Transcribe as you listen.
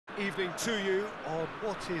Evening to you on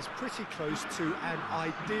what is pretty close to an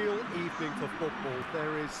ideal evening for football.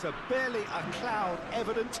 There is barely a cloud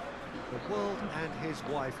evident. The world and his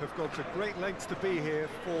wife have gone to great lengths to be here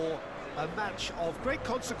for a match of great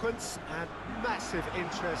consequence and massive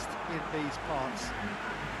interest in these parts.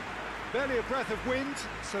 Barely a breath of wind,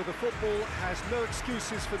 so the football has no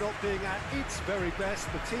excuses for not being at its very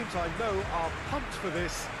best. The teams I know are pumped for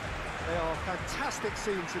this. They are fantastic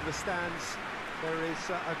scenes in the stands. There is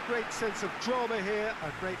a great sense of drama here,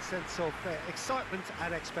 a great sense of excitement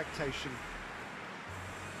and expectation.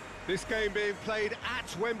 This game being played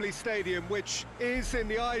at Wembley Stadium, which is, in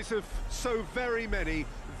the eyes of so very many,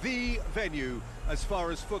 the venue as far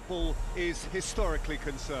as football is historically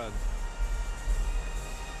concerned.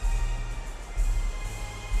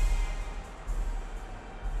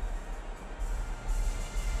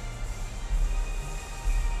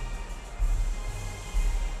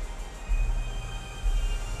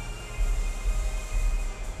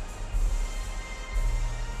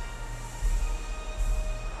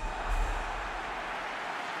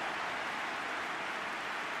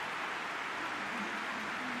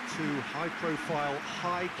 Two high-profile,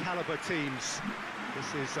 high-caliber teams.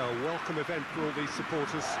 This is a welcome event for all these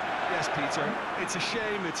supporters. Yes, Peter, it's a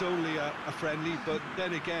shame it's only a friendly, but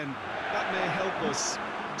then again, that may help us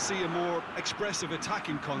see a more expressive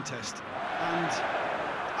attacking contest. And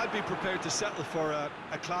I'd be prepared to settle for a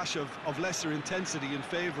clash of lesser intensity in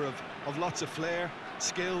favour of lots of flair,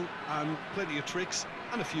 skill, and plenty of tricks,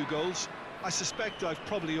 and a few goals. I suspect I've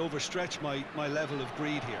probably overstretched my level of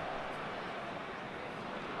greed here.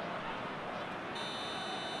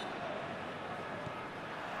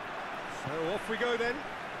 So off we go then.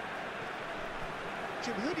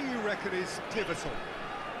 Jim, who do you reckon is pivotal?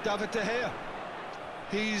 David De Gea.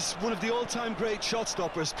 He's one of the all-time great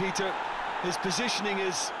shot-stoppers, Peter. His positioning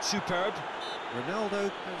is superb. Ronaldo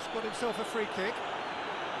has got himself a free kick.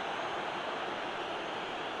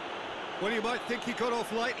 Well, you might think he got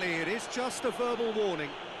off lightly. It is just a verbal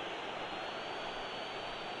warning.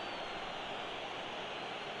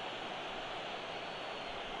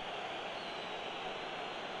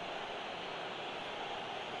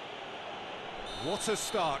 What a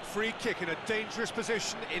start. Free kick in a dangerous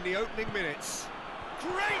position in the opening minutes.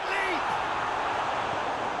 Great leap!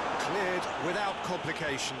 Cleared without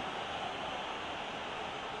complication.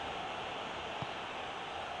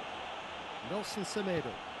 Nelson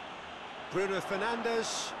Semedo. Bruno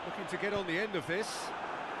Fernandes looking to get on the end of this.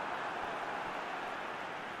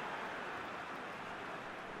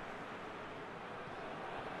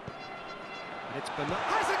 And it's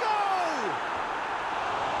has a goal!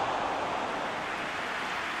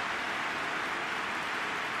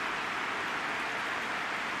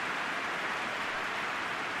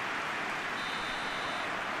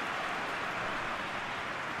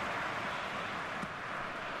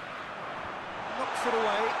 It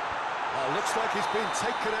away. Oh, looks like he's been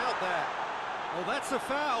taken out there. Well, that's a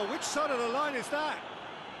foul. Which side of the line is that?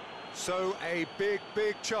 So a big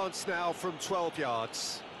chance now from 12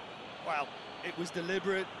 yards. Well, it was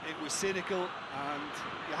deliberate, it was cynical, and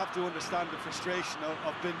you have to understand the frustration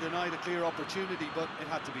of being denied a clear opportunity, but it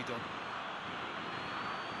had to be done.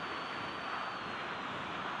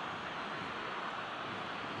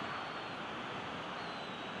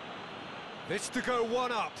 This to go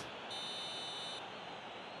one up.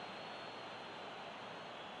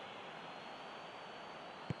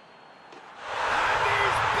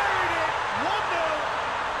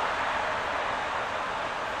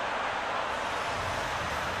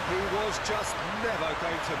 He was just never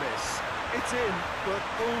going to miss. It's in, but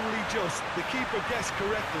only just. The keeper guessed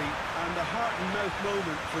correctly, and the heart-and-mouth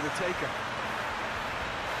moment for the taker.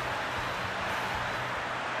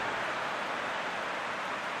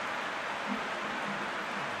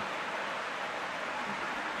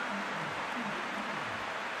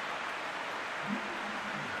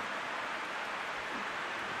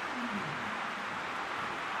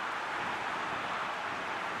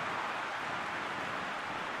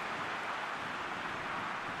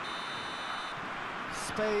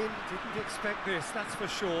 Spain didn't expect this, that's for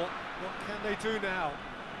sure. What can they do now?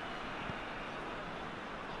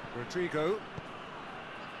 Rodrigo.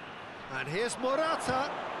 And here's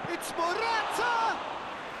Morata. It's Morata!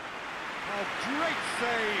 Oh, great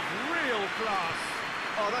save, real class.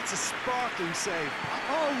 Oh, that's a sparkling save.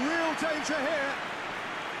 Oh, real danger here.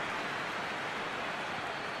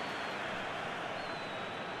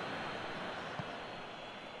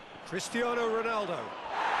 Cristiano Ronaldo.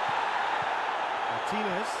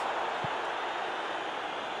 Martinez.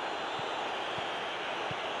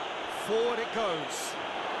 Forward it goes.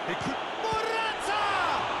 He could... Morata!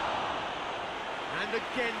 And And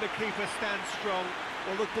again, the keeper stands strong.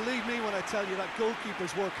 Well, look, believe me when I tell you that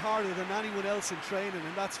goalkeepers work harder than anyone else in training,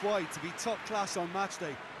 and that's why, to be top class on match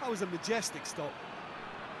day, that was a majestic stop.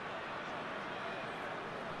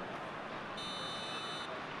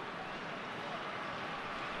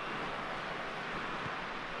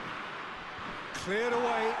 Cleared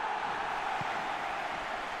away.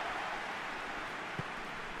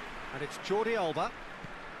 And it's Jordi Alba.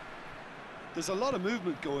 There's a lot of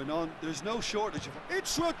movement going on. There's no shortage of...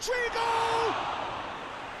 It's Rodrigo!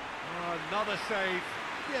 Oh, another save.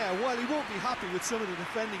 Yeah, while he won't be happy with some of the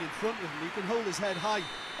defending in front of him, he can hold his head high.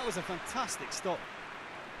 That was a fantastic stop.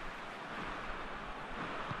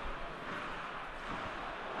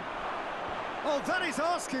 Oh, that is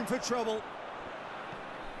asking for trouble.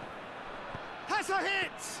 Has a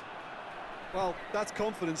hit! Well, that's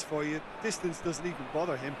confidence for you. Distance doesn't even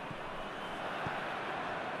bother him.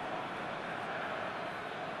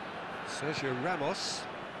 Sergio Ramos.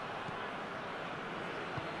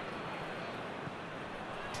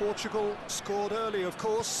 Portugal scored early, of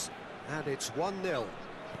course, and it's 1-0.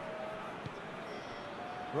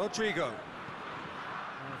 Rodrigo.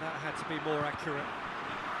 Oh, that had to be more accurate.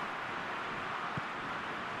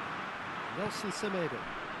 Nelson Semedo.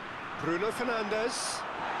 Bruno Fernandes.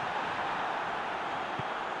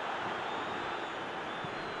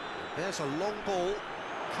 There's a long ball,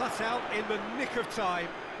 cut out in the nick of time.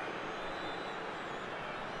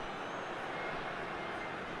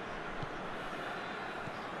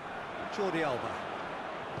 Jordi Alba.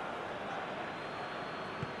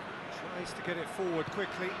 Tries to get it forward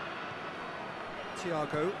quickly.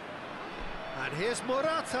 Thiago. And here's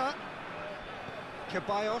Morata.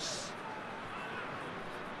 Ceballos.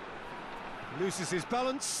 Loses his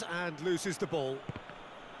balance and loses the ball.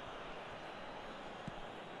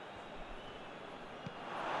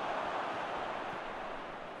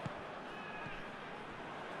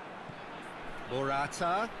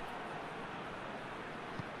 Morata.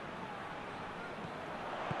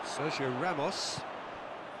 Sergio Ramos.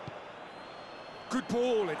 Good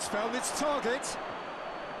ball, it's found its target.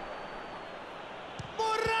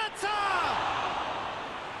 Morata!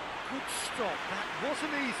 Good stop, that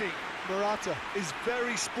wasn't easy. Morata is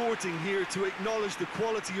very sporting here to acknowledge the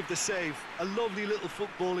quality of the save. A lovely little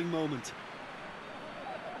footballing moment.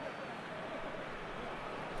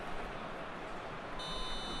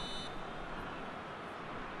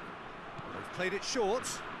 They've played it short.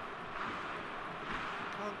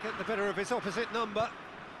 Can't get the better of his opposite number.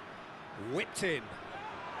 Whipped in.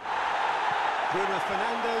 Bruno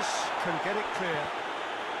Fernandes can get it clear.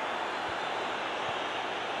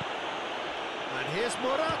 And here's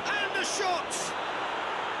Morata, and the shot!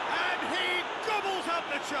 And he gobbles up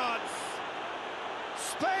the chance!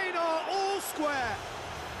 Spain are all square!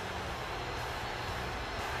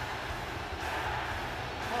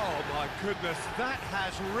 Oh my goodness, that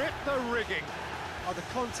has ripped the rigging. Oh, the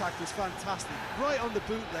contact was fantastic, right on the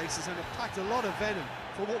bootlaces, and it packed a lot of venom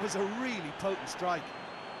for what was a really potent strike.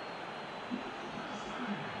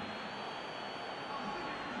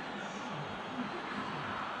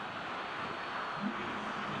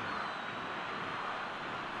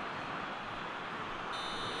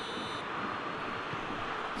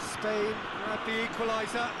 Spain grabbed the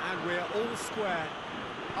equaliser, and we're all square.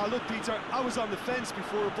 Oh, look, Peter, I was on the fence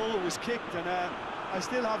before a ball was kicked, and I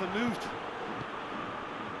still haven't moved.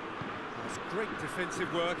 That's great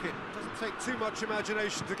defensive work. It doesn't take too much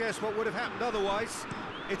imagination to guess what would have happened otherwise.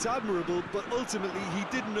 It's admirable, but ultimately he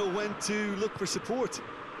didn't know when to look for support.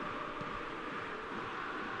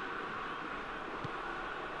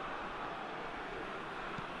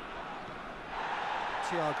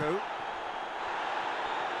 Thiago.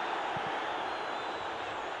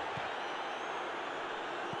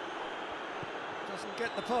 Doesn't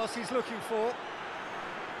get the pass he's looking for.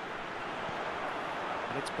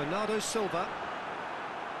 And it's Bernardo Silva.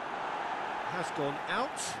 Has gone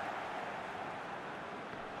out.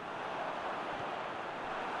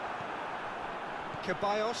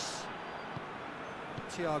 Ceballos.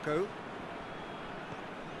 Thiago.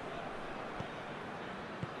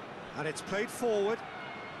 And it's played forward.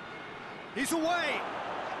 He's away!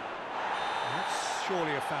 That's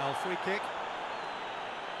surely a foul, free kick.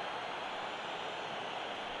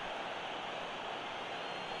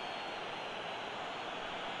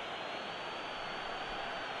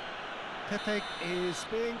 Pepe is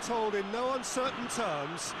being told in no uncertain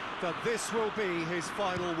terms that this will be his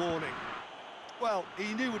final warning. Well,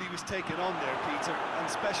 he knew what he was taking on there, Peter, and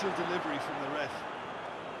special delivery from the ref.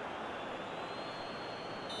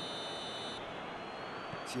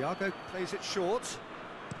 Thiago plays it short.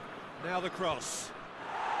 Now the cross.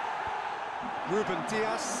 Ruben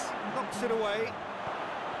Dias knocks it away.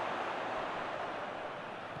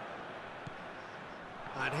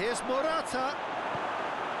 And here's Morata.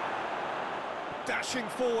 Dashing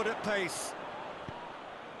forward at pace.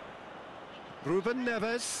 Ruben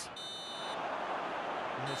Neves.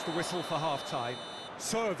 There's the whistle for half-time.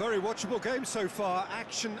 So, a very watchable game so far.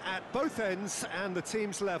 Action at both ends and the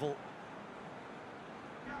team's level.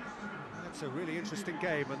 That's a really interesting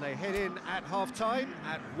game, and they head in at half-time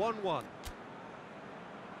at 1-1.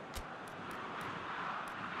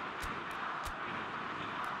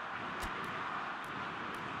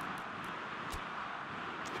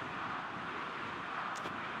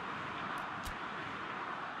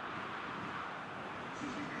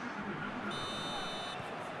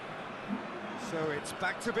 So it's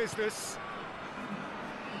back to business.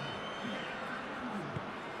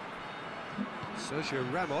 Sergio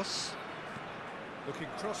Ramos looking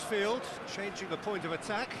cross-field, changing the point of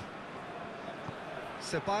attack.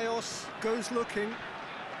 Ceballos goes looking.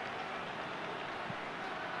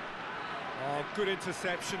 Oh, good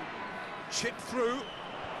interception. Chipped through.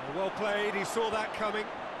 Oh, well played, he saw that coming.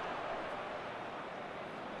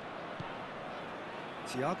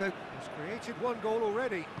 Thiago has created one goal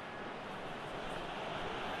already.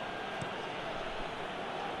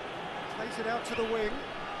 Plays it out to the wing.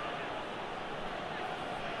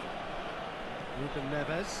 Ruben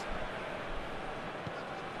Neves.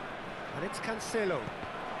 And it's Cancelo.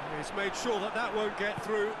 He's made sure that that won't get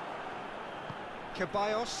through.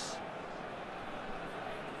 Ceballos.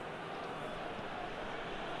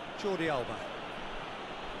 Jordi Alba.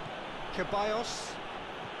 Ceballos.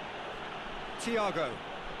 Thiago.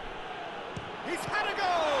 He's had a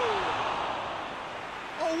goal!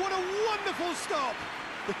 Oh, what a wonderful stop!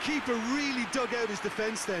 The keeper really dug out his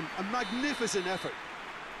defence then. A magnificent effort.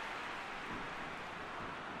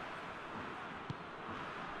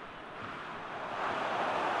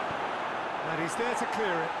 And he's there to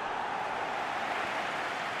clear it.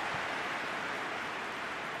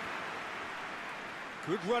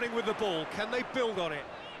 Good running with the ball. Can they build on it?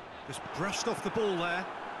 Just brushed off the ball there.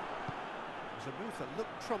 It was a move that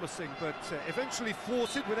looked promising, but eventually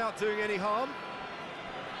thwarted without doing any harm.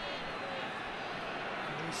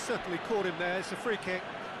 He certainly caught him there. It's a free kick.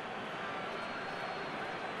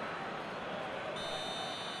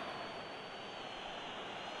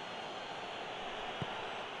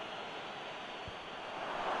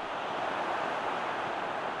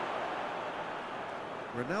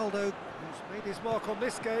 Ronaldo, who's made his mark on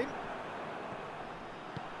this game.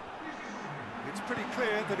 It's pretty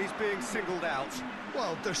clear that he's being singled out.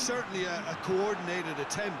 Well, there's certainly a coordinated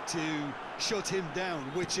attempt to shut him down,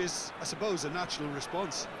 which is, I suppose, a natural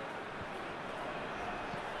response.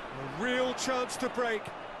 A real chance to break.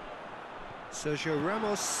 Sergio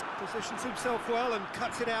Ramos positions himself well and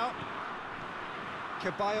cuts it out.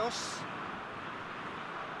 Ceballos.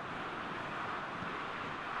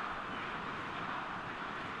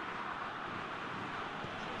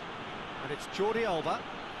 And it's Jordi Alba.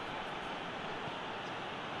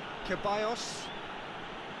 Ceballos.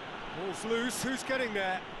 Ball's loose, who's getting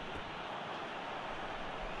there?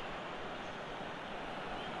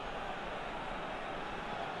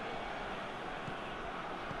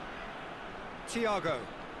 Thiago,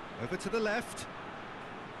 over to the left.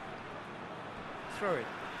 Throw it.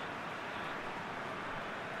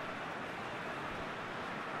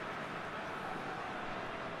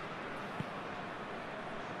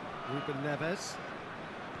 Ruben Neves.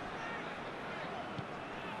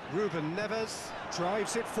 Ruben Neves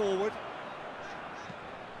drives it forward.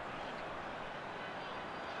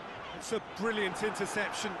 It's a brilliant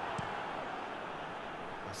interception.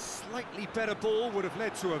 A slightly better ball would have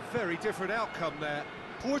led to a very different outcome there.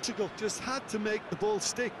 Portugal just had to make the ball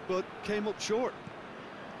stick, but came up short.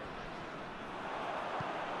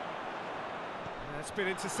 That's been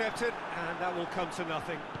intercepted, and that will come to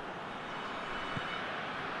nothing.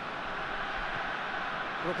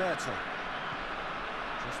 Roberto.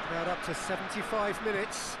 Just about up to 75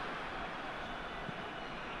 minutes.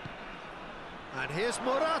 And here's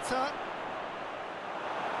Morata.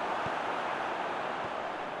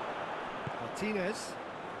 Martinez.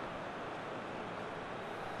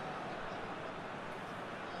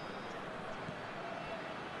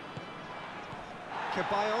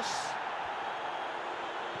 Ceballos.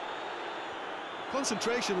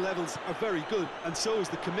 Concentration levels are very good, and so is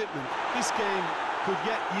the commitment. This game could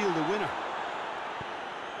yet yield a winner.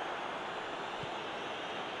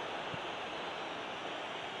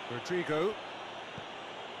 Rodrigo.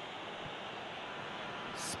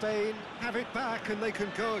 Spain have it back and they can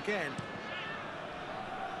go again.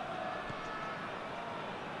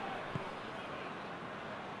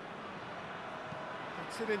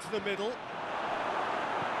 Gets it into the middle.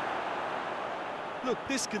 Look,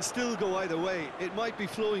 this can still go either way. It might be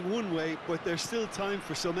flowing one way, but there's still time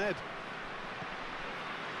for some ebb.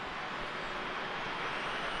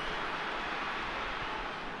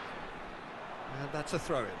 And that's a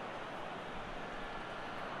throw-in.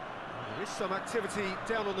 There is some activity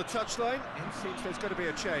down on the touchline. It seems there's going to be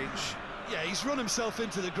a change. Yeah, he's run himself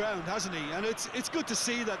into the ground, hasn't he? And it's good to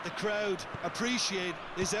see that the crowd appreciate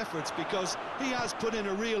his efforts, because he has put in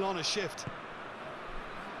a real honest shift.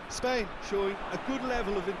 Spain showing a good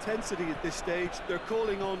level of intensity at this stage. They're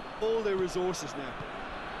calling on all their resources now.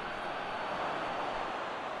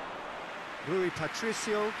 Rui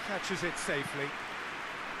Patricio catches it safely.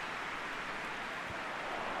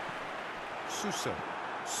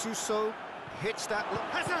 Suso hits that.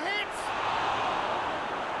 Has a hit!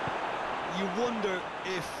 You wonder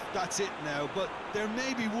if that's it now, but there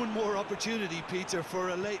may be one more opportunity, Peter, for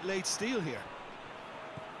a late steal here.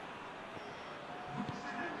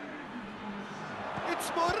 It's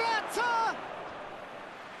Morata!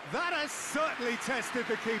 That has certainly tested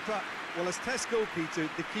the keeper. Well, as tests go, Peter,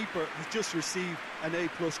 the keeper has just received an A+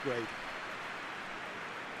 grade.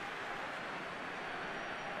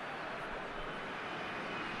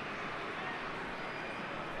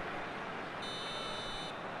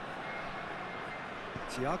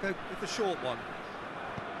 Thiago with the short one.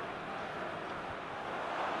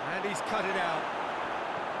 And he's cut it out.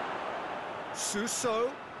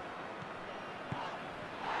 Suso.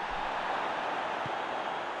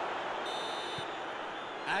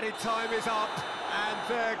 Added time is up, and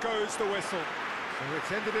there goes the whistle. So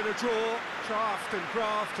it's ended in a draw,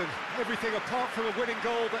 graft and everything apart from a winning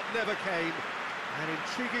goal that never came. An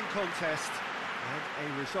intriguing contest,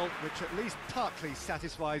 and a result which at least partly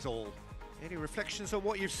satisfies all. Any reflections on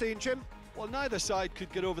what you've seen, Jim? Well, neither side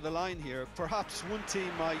could get over the line here. Perhaps one team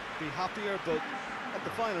might be happier, but at the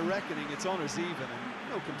final reckoning, it's honours even and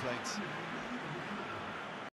no complaints.